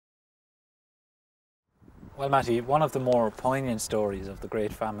Well, Matty, one of the more poignant stories of the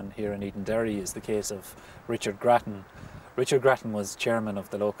Great Famine here in Edenderry is the case of Richard Grattan. Richard Grattan was chairman of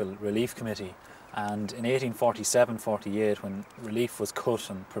the local relief committee, and in 1847-48, when relief was cut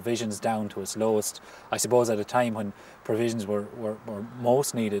and provisions down to its lowest, I suppose at a time when provisions were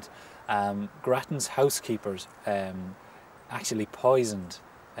most needed, Grattan's housekeepers actually poisoned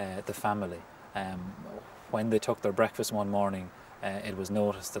the family. When they took their breakfast one morning, it was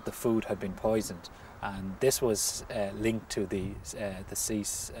noticed that the food had been poisoned, and this was linked to the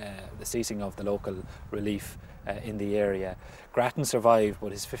ceasing of the local relief in the area. Grattan survived,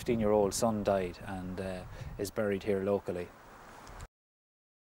 but his 15-year-old son died and is buried here locally.